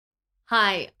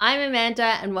Hi, I'm Amanda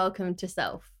and welcome to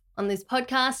Self. On this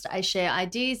podcast, I share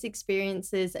ideas,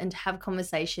 experiences, and have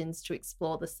conversations to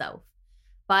explore the self.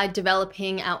 By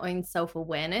developing our own self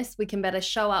awareness, we can better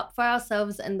show up for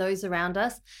ourselves and those around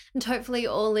us, and hopefully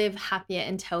all live happier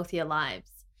and healthier lives.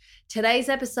 Today's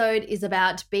episode is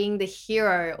about being the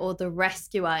hero or the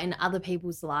rescuer in other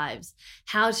people's lives,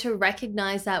 how to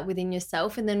recognize that within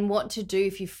yourself, and then what to do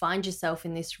if you find yourself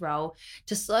in this role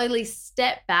to slowly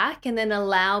step back and then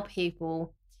allow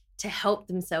people to help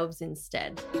themselves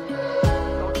instead.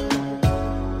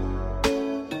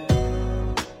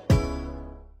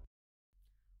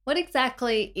 What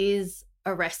exactly is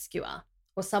a rescuer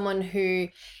or someone who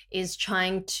is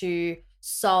trying to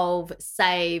solve,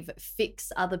 save,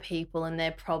 fix other people and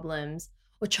their problems,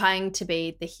 or trying to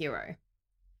be the hero?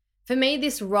 For me,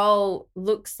 this role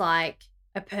looks like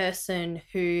a person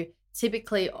who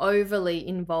typically overly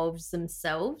involves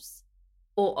themselves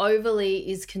or overly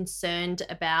is concerned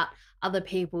about other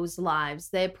people's lives,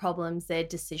 their problems, their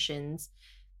decisions,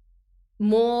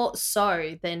 more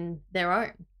so than their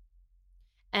own.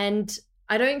 And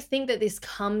I don't think that this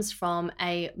comes from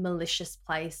a malicious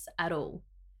place at all.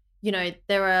 You know,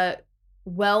 there are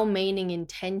well meaning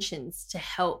intentions to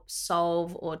help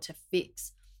solve or to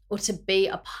fix or to be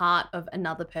a part of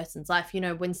another person's life. You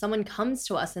know, when someone comes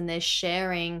to us and they're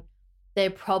sharing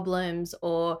their problems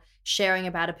or sharing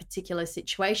about a particular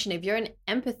situation, if you're an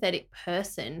empathetic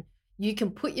person, you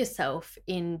can put yourself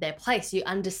in their place. You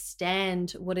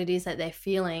understand what it is that they're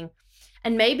feeling.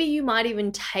 And maybe you might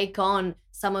even take on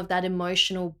some of that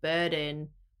emotional burden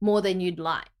more than you'd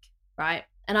like, right?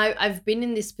 And I've been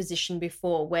in this position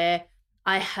before where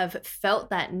I have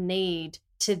felt that need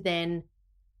to then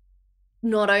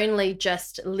not only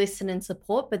just listen and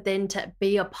support, but then to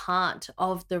be a part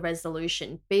of the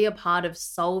resolution, be a part of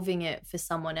solving it for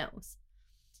someone else.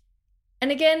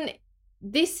 And again,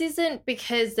 this isn't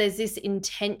because there's this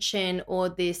intention or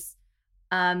this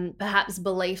perhaps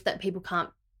belief that people can't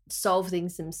solve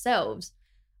things themselves.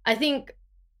 I think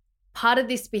part of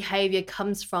this behavior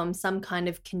comes from some kind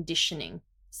of conditioning,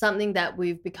 something that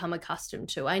we've become accustomed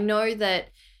to. I know that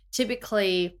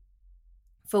typically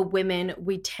for women,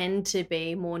 we tend to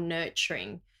be more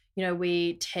nurturing. You know,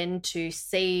 we tend to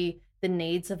see the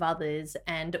needs of others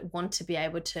and want to be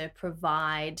able to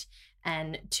provide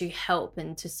and to help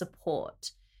and to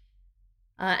support.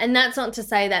 And that's not to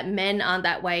say that men aren't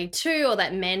that way too, or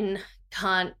that men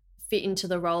can't fit into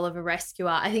the role of a rescuer.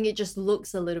 I think it just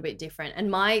looks a little bit different. And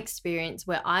my experience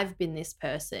where I've been this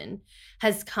person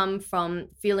has come from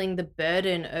feeling the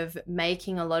burden of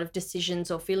making a lot of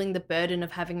decisions or feeling the burden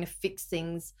of having to fix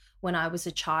things when I was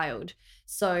a child.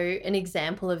 So an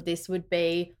example of this would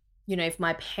be, you know, if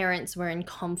my parents were in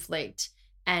conflict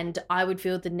and I would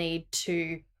feel the need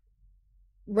to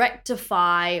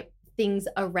rectify things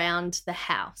around the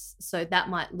house. So that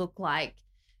might look like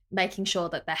making sure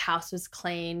that the house was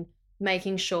clean,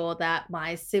 making sure that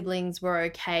my siblings were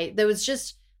okay. There was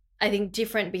just, I think,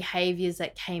 different behaviors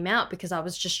that came out because I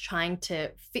was just trying to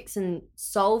fix and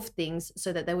solve things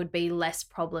so that there would be less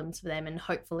problems for them and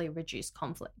hopefully reduce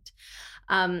conflict.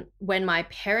 When my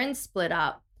parents split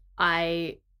up,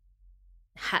 I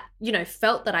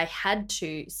felt that I had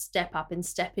to step up and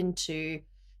step into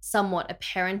somewhat a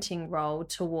parenting role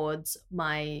towards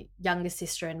my younger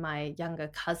sister and my younger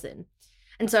cousin.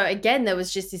 And so again, there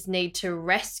was just this need to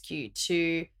rescue,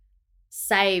 to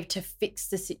save, to fix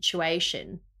the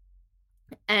situation.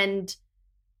 And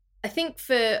I think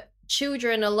for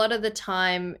children, a lot of the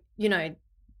time, you know,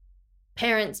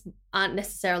 parents aren't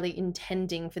necessarily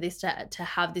intending for this to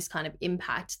have this kind of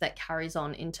impact that carries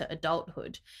on into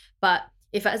adulthood. But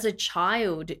if as a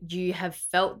child you have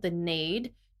felt the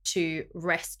need to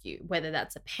rescue, whether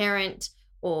that's a parent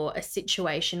or a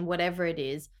situation, whatever it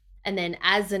is, and then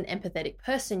as an empathetic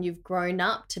person, you've grown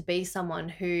up to be someone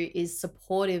who is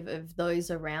supportive of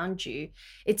those around you,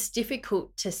 it's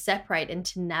difficult to separate and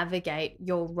to navigate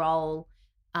your role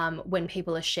when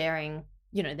people are sharing,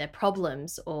 you know, their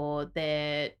problems or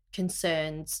their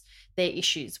concerns, their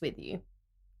issues with you.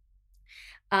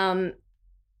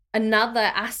 Another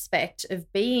aspect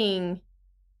of being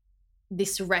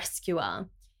this rescuer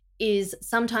is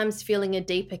sometimes feeling a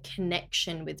deeper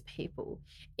connection with people.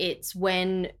 It's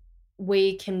when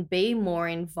we can be more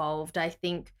involved. I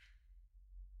think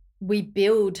we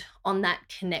build on that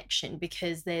connection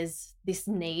because there's this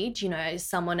need, you know,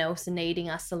 someone else needing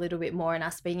us a little bit more and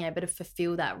us being able to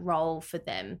fulfill that role for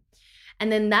them.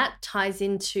 And then that ties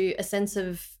into a sense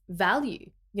of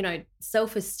value, you know,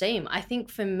 self-esteem. I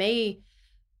think for me,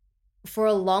 for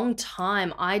a long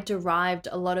time, I derived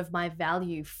a lot of my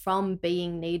value from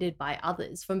being needed by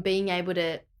others, from being able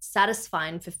to satisfy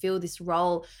and fulfill this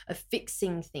role of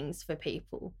fixing things for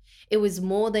people. It was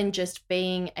more than just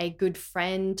being a good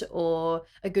friend or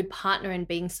a good partner and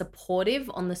being supportive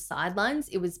on the sidelines.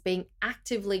 It was being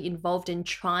actively involved in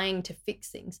trying to fix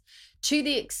things, to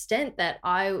the extent that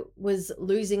I was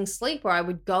losing sleep, or I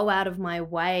would go out of my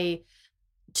way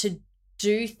to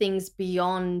do things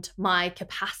beyond my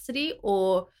capacity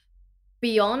or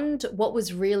beyond what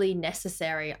was really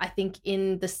necessary, I think,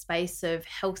 in the space of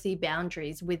healthy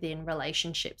boundaries within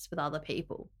relationships with other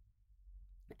people.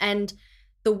 And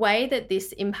the way that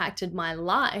this impacted my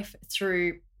life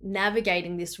through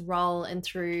navigating this role and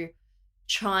through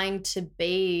trying to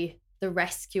be the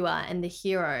rescuer and the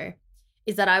hero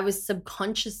is that I was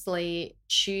subconsciously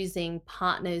choosing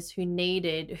partners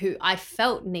who I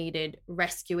felt needed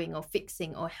rescuing or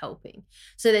fixing or helping.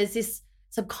 So there's this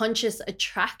subconscious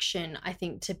attraction, I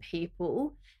think, to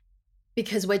people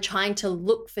because we're trying to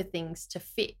look for things to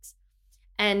fix.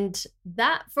 And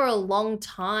that for a long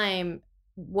time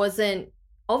wasn't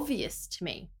obvious to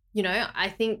me. I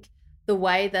think the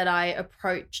way that I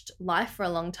approached life for a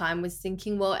long time was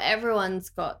thinking, well, everyone's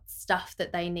got stuff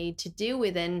that they need to deal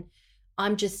with, and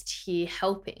I'm just here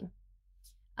helping.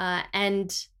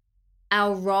 And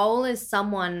our role as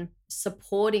someone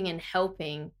supporting and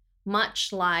helping,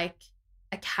 much like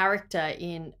a character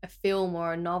in a film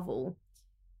or a novel,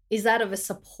 is that of a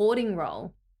supporting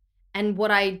role. And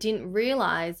what I didn't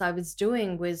realize I was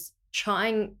doing was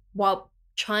trying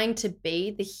to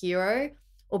be the hero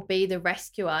or be the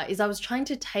rescuer, is I was trying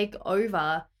to take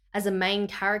over as a main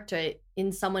character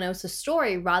in someone else's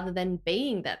story rather than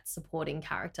being that supporting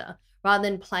character, rather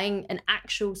than playing an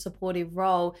actual supportive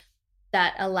role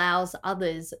that allows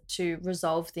others to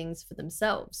resolve things for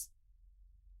themselves.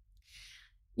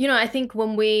 I think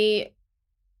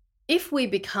if we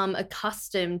become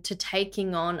accustomed to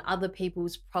taking on other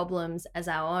people's problems as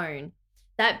our own,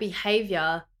 that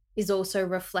behavior is also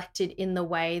reflected in the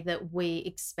way that we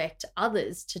expect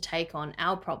others to take on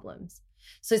our problems.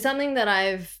 So something that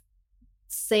I've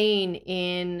seen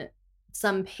in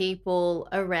some people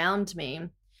around me,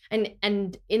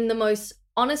 and in the most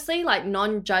honestly, like,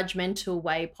 non-judgmental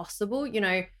way possible,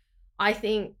 I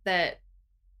think that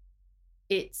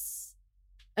it's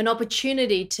an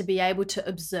opportunity to be able to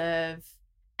observe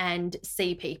and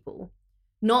see people,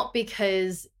 not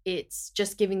because it's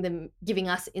just giving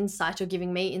us insight or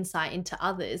giving me insight into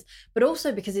others, but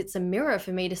also because it's a mirror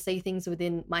for me to see things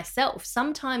within myself.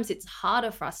 Sometimes it's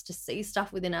harder for us to see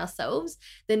stuff within ourselves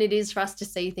than it is for us to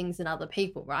see things in other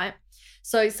people, right?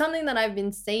 So something that I've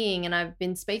been seeing and I've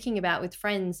been speaking about with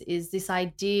friends is this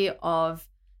idea of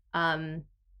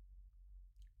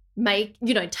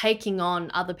taking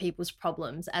on other people's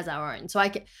problems as our own. So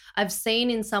I've seen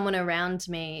in someone around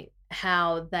me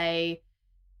how they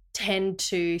tend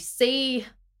to see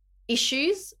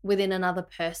issues within another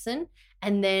person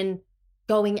and then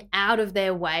going out of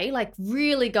their way, like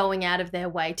really going out of their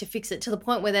way to fix it, to the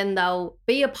point where then they'll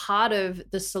be a part of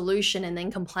the solution and then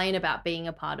complain about being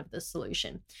a part of the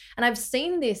solution. And I've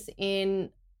seen this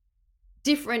in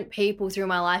different people through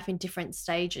my life in different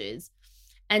stages.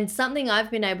 And something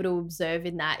I've been able to observe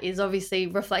in that is obviously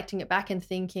reflecting it back and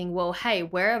thinking, well, hey,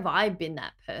 where have I been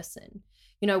that person?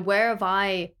 Where have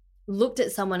I looked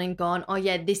at someone and gone, oh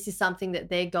yeah, this is something that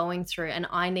they're going through and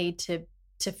I need to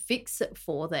fix it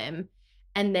for them,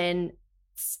 and then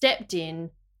stepped in,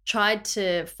 tried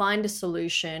to find a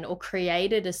solution or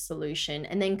created a solution,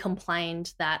 and then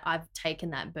complained that I've taken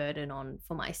that burden on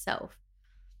for myself.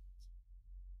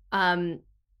 And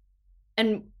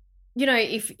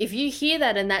if you hear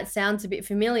that and that sounds a bit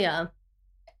familiar,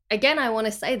 again, I want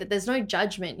to say that there's no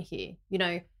judgment here.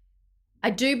 I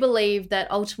do believe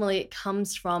that ultimately it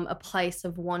comes from a place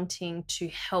of wanting to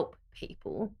help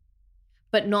people,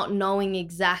 but not knowing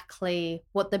exactly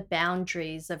what the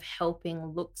boundaries of helping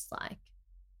looks like.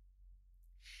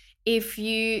 If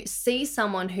you see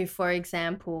someone who, for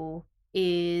example,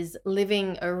 is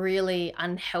living a really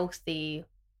unhealthy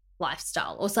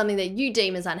lifestyle or something that you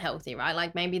deem as unhealthy, right?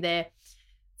 Like maybe they're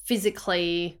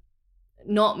physically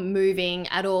not moving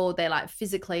at all. They're like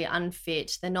physically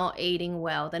unfit. They're not eating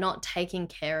well. They're not taking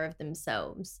care of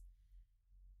themselves.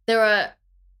 There are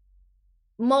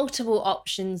multiple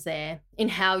options there in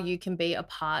how you can be a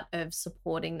part of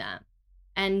supporting that.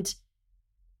 And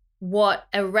what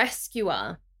a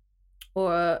rescuer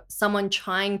or someone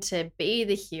trying to be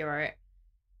the hero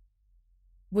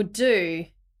would do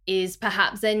is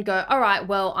perhaps then go, all right,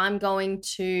 well, I'm going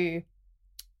to,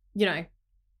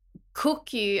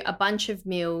 cook you a bunch of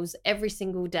meals every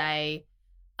single day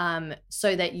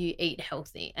so that you eat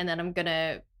healthy. And then I'm going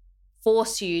to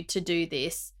force you to do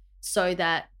this so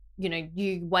that,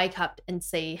 you wake up and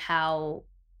see how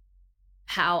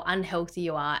how unhealthy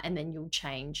you are, and then you'll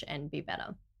change and be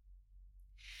better.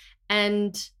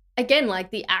 And again,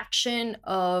 like the action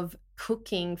of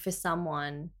cooking for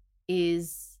someone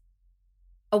is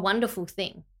a wonderful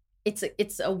thing.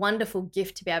 It's a wonderful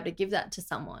gift to be able to give that to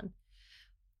someone.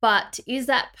 But is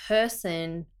that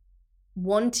person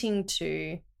wanting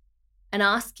to and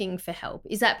asking for help?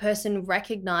 Is that person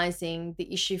recognizing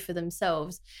the issue for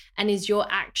themselves? And is your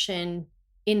action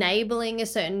enabling a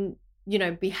certain,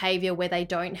 behavior where they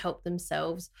don't help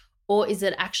themselves? Or is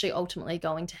it actually ultimately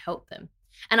going to help them?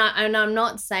 And I'm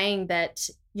not saying that,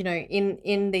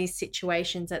 in these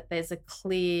situations that there's a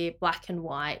clear black and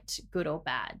white, good or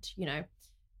bad.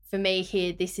 For me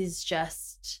here, this is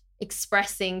just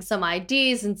expressing some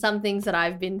ideas and some things that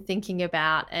I've been thinking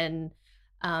about, and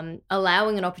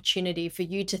allowing an opportunity for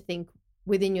you to think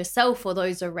within yourself or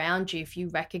those around you if you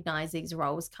recognize these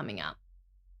roles coming up.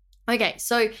 Okay,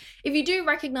 so if you do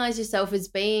recognize yourself as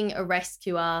being a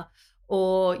rescuer,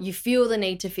 or you feel the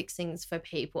need to fix things for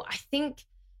people, I think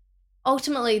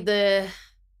ultimately the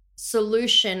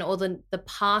solution or the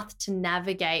path to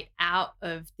navigate out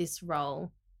of this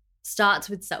role starts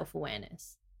with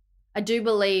self-awareness. I do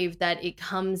believe that it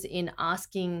comes in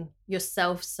asking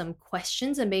yourself some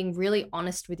questions and being really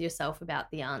honest with yourself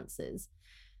about the answers.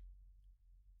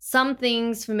 Some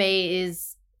things for me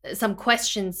is some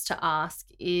questions to ask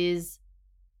is,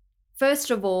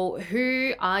 first of all,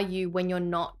 who are you when you're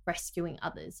not rescuing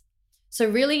others? So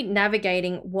really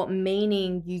navigating what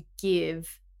meaning you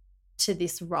give to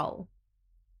this role,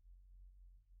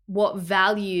 what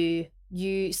value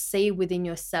you see within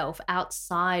yourself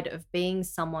outside of being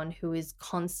someone who is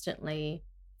constantly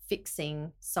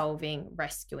fixing, solving,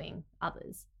 rescuing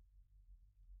others.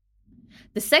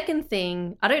 The second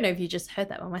thing, I don't know if you just heard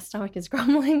that, but my stomach is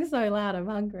grumbling so loud, I'm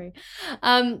hungry.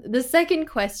 The second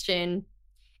question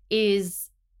is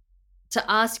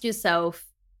to ask yourself,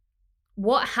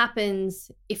 what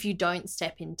happens if you don't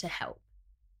step in to help?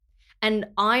 And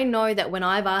I know that when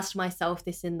I've asked myself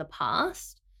this in the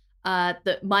past,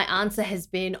 that my answer has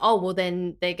been, oh, well,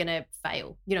 then they're going to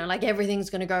fail. Like everything's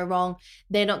going to go wrong.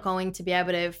 They're not going to be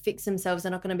able to fix themselves.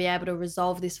 They're not going to be able to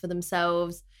resolve this for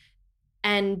themselves.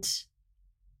 And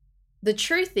the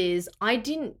truth is, I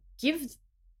didn't give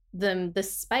them the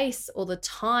space or the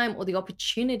time or the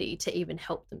opportunity to even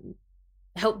help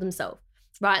themselves,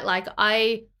 right? Like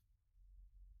I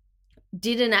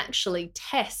didn't actually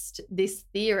test this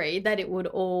theory that it would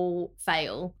all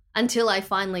fail until I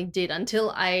finally did,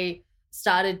 until I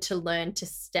started to learn to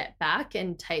step back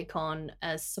and take on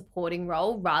a supporting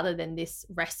role rather than this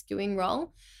rescuing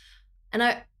role.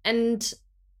 And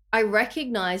I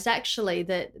recognized actually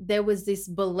that there was this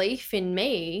belief in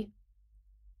me,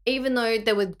 even though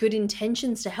there were good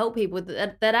intentions to help people,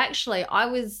 that actually I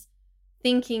was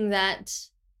thinking that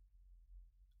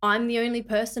I'm the only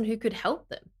person who could help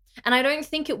them. And I don't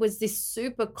think it was this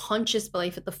super conscious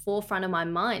belief at the forefront of my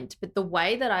mind, but the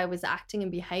way that I was acting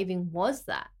and behaving was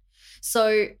that.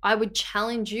 So I would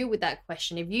challenge you with that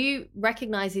question. If you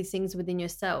recognize these things within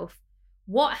yourself,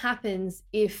 what happens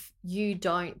if you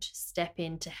don't step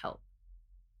in to help?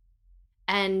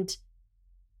 And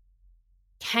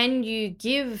can you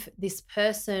give this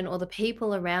person or the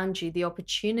people around you the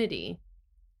opportunity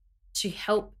to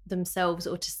help themselves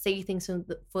or to see things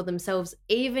for themselves,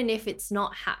 even if it's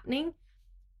not happening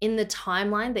in the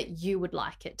timeline that you would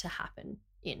like it to happen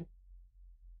in?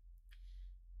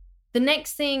 The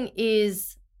next thing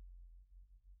is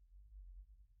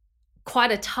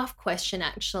quite a tough question,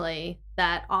 actually,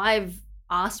 that I've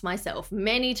asked myself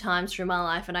many times through my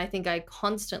life, and I think I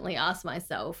constantly ask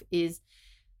myself is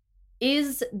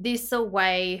this a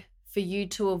way for you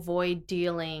to avoid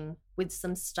dealing with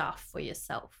some stuff for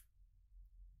yourself?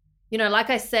 Like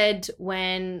I said,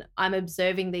 when I'm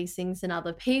observing these things in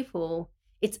other people,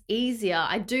 it's easier.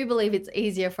 I do believe it's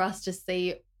easier for us to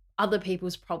see other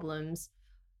people's problems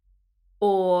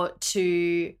or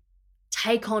to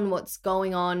take on what's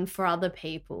going on for other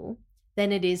people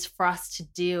than it is for us to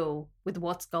deal with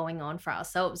what's going on for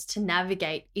ourselves, to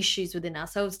navigate issues within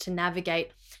ourselves, to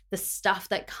navigate the stuff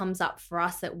that comes up for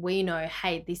us that we know,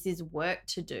 hey, this is work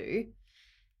to do.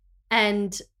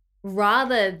 And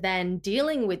rather than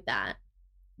dealing with that,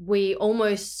 we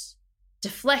almost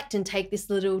deflect and take this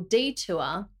little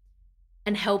detour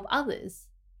and help others.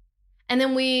 And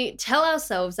then we tell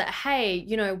ourselves that, hey,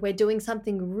 we're doing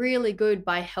something really good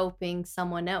by helping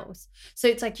someone else. So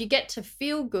it's like you get to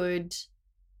feel good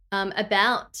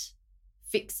about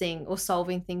fixing or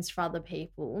solving things for other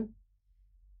people,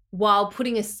 while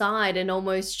putting aside and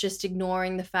almost just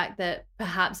ignoring the fact that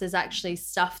perhaps there's actually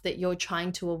stuff that you're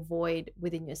trying to avoid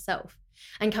within yourself.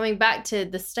 And coming back to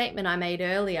the statement I made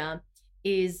earlier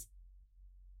is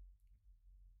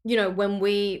when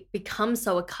we become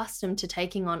so accustomed to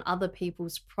taking on other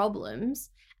people's problems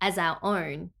as our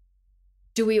own,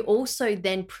 do we also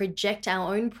then project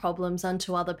our own problems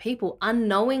onto other people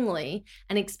unknowingly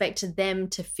and expect them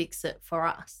to fix it for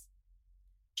us?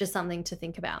 Just something to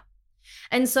think about.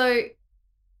 And so,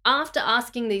 after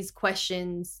asking these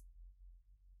questions,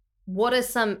 what are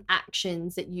some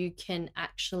actions that you can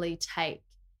actually take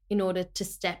in order to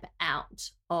step out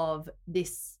of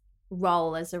this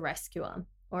role as a rescuer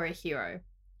or a hero?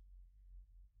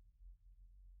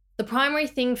 The primary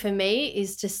thing for me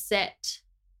is to set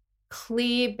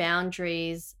clear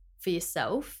boundaries for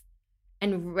yourself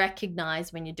and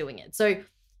recognize when you're doing it. So,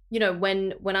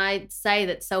 when I say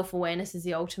that self-awareness is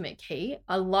the ultimate key,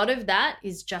 a lot of that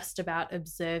is just about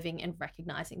observing and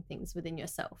recognizing things within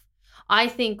yourself. I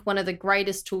think one of the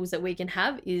greatest tools that we can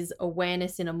have is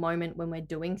awareness in a moment when we're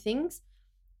doing things,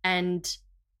 and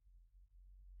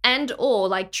or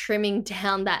like trimming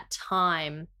down that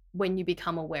time when you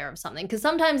become aware of something. Because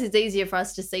sometimes it's easier for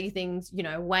us to see things,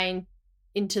 way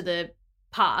into the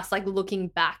past, like looking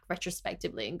back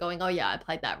retrospectively and going, oh yeah, I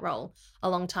played that role a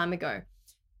long time ago.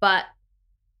 But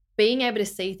being able to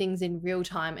see things in real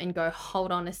time and go,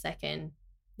 hold on a second,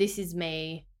 this is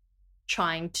me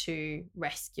trying to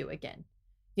rescue again.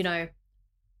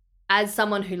 As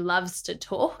someone who loves to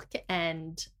talk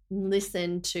and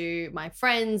listen to my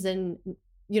friends, and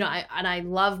I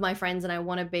love my friends and I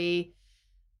want to be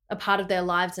a part of their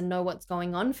lives and know what's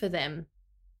going on for them.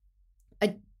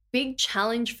 A big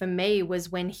challenge for me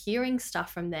was when hearing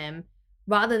stuff from them,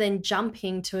 rather than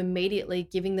jumping to immediately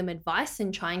giving them advice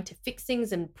and trying to fix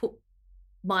things and put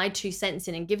my 2 cents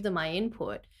in and give them my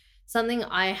input, something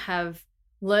I have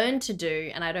learned to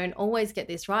do, and I don't always get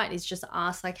this right, is just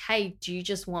ask like, hey, do you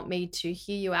just want me to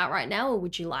hear you out right now, or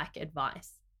would you like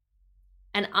advice?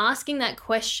 And asking that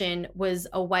question was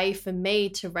a way for me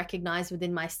to recognize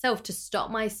within myself, to stop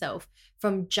myself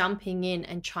from jumping in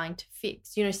and trying to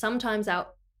fix. Sometimes our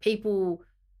people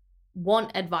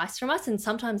want advice from us and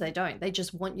sometimes they don't. They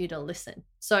just want you to listen.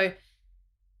 So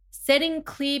setting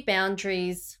clear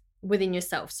boundaries within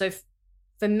yourself. So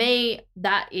for me,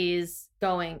 that is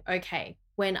going, okay,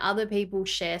 when other people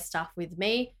share stuff with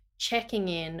me, checking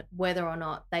in whether or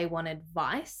not they want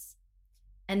advice.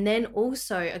 And then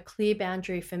also a clear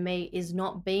boundary for me is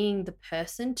not being the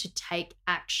person to take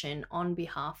action on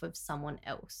behalf of someone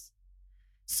else.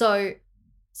 So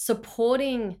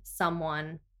supporting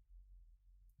someone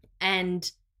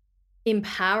and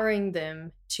empowering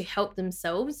them to help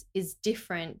themselves is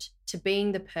different to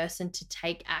being the person to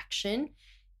take action,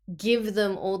 give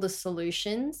them all the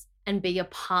solutions, and be a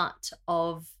part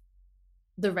of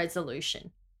the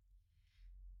resolution.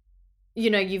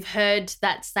 You've heard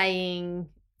that saying,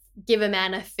 give a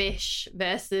man a fish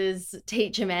versus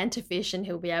teach a man to fish and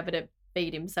he'll be able to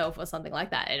feed himself, or something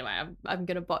like that. Anyway, I'm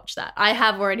going to botch that. I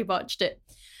have already botched it.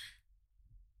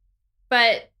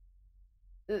 But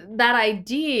that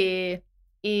idea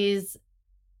is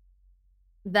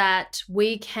that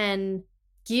we can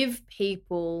give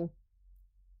people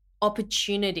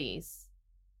opportunities.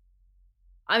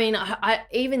 I mean, I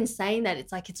even saying that,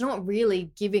 it's like, it's not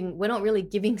really giving, we're not really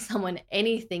giving someone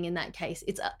anything in that case.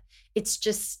 It's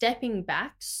just stepping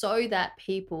back so that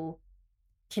people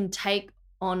can take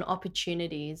on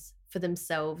opportunities for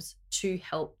themselves to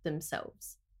help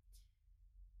themselves.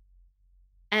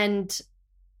 And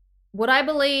what I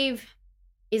believe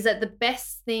is that the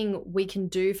best thing we can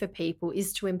do for people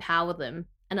is to empower them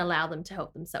and allow them to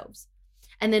help themselves,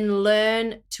 and then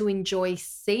learn to enjoy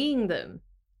seeing them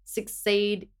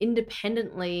succeed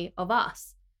independently of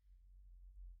us.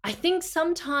 I think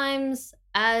sometimes,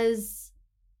 as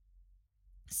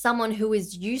someone who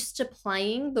is used to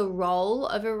playing the role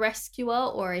of a rescuer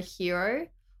or a hero,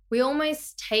 we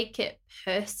almost take it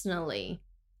personally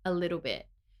a little bit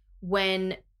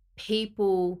when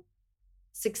people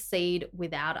succeed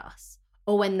without us,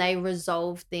 or when they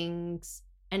resolve things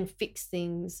and fix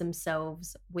things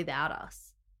themselves without us.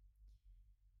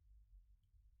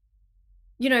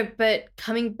 But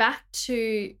coming back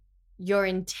to your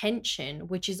intention,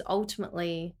 which is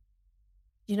ultimately,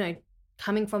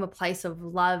 coming from a place of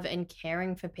love and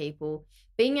caring for people,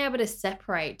 being able to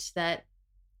separate that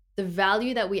the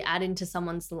value that we add into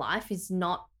someone's life is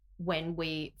not when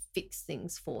we fix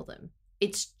things for them.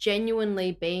 It's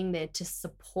genuinely being there to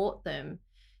support them,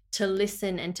 to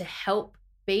listen and to help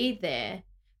be there,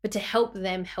 but to help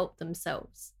them help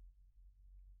themselves.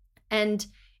 And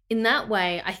in that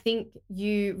way, I think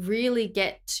you really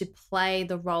get to play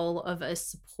the role of a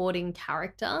supporting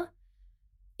character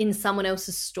in someone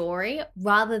else's story,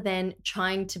 rather than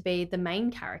trying to be the main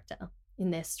character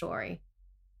in their story.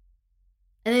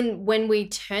 And then when we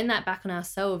turn that back on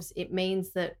ourselves, it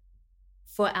means that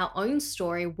for our own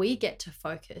story, we get to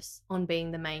focus on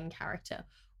being the main character.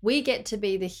 We get to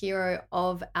be the hero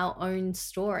of our own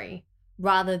story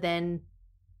rather than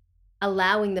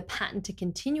allowing the pattern to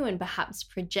continue and perhaps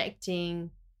projecting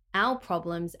our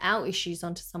problems, our issues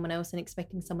onto someone else and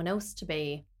expecting someone else to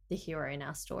be the hero in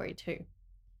our story too.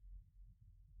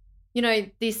 You know,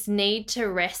 this need to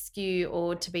rescue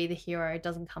or to be the hero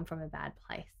doesn't come from a bad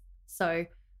place. So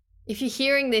if you're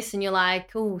hearing this and you're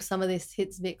like, oh, some of this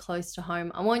hits a bit close to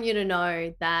home, I want you to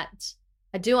know that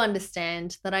I do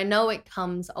understand, that I know it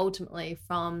comes ultimately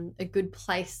from a good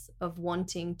place of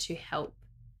wanting to help.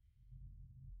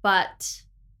 But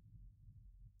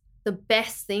the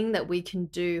best thing that we can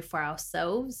do for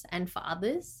ourselves and for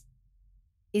others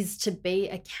is to be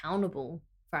accountable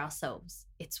for ourselves.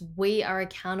 It's we are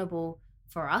accountable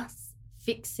for us,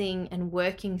 fixing and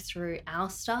working through our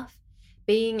stuff,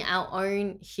 being our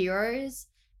own heroes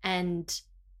and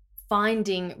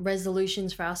finding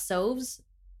resolutions for ourselves,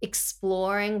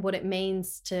 exploring what it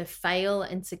means to fail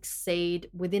and succeed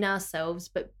within ourselves,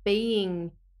 but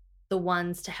being the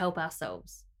ones to help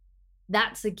ourselves.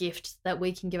 That's a gift that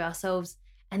we can give ourselves,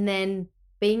 and then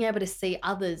being able to see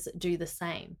others do the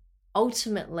same.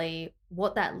 Ultimately,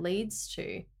 what that leads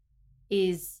to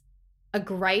is a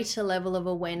greater level of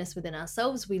awareness within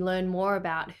ourselves. We learn more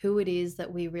about who it is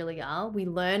that we really are. We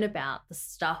learn about the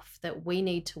stuff that we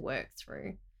need to work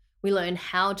through. We learn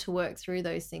how to work through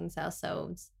those things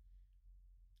ourselves.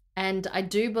 And I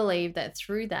do believe that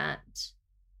through that,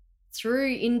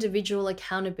 through individual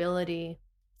accountability,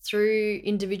 through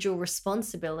individual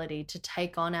responsibility to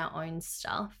take on our own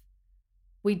stuff,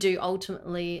 we do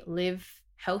ultimately live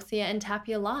healthier and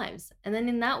happier lives. And then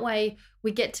in that way,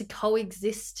 we get to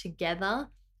coexist together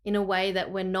in a way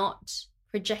that we're not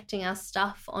projecting our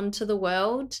stuff onto the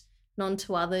world and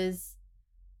onto others,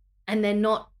 and then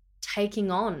not taking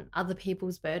on other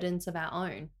people's burdens of our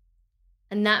own.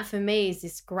 And that for me is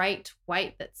this great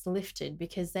weight that's lifted,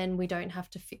 because then we don't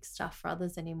have to fix stuff for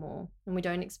others anymore, and we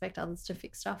don't expect others to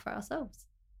fix stuff for ourselves.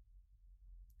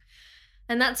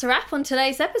 And that's a wrap on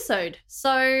today's episode.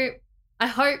 So I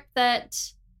hope that,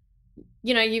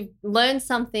 you know, you've learned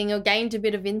something or gained a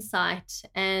bit of insight.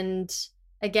 And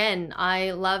again,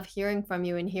 I love hearing from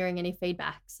you and hearing any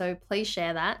feedback. So please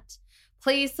share that.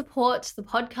 Please support the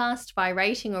podcast by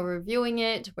rating or reviewing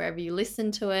it wherever you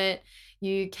listen to it.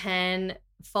 You can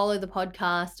follow the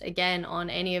podcast again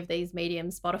on any of these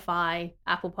mediums: Spotify,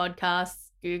 Apple Podcasts,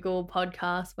 Google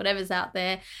Podcasts, whatever's out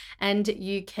there. And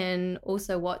you can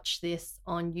also watch this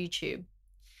on YouTube.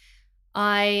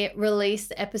 I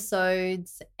release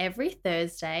episodes every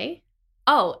Thursday.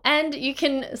 Oh, and you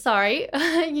can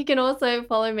also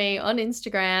follow me on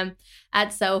Instagram at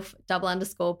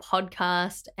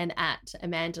self_podcast and at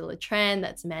Amanda Letran.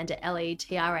 That's Amanda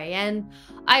Letran.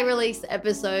 I release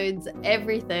episodes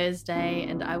every Thursday,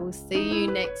 and I will see you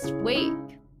next week.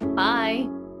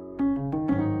 Bye.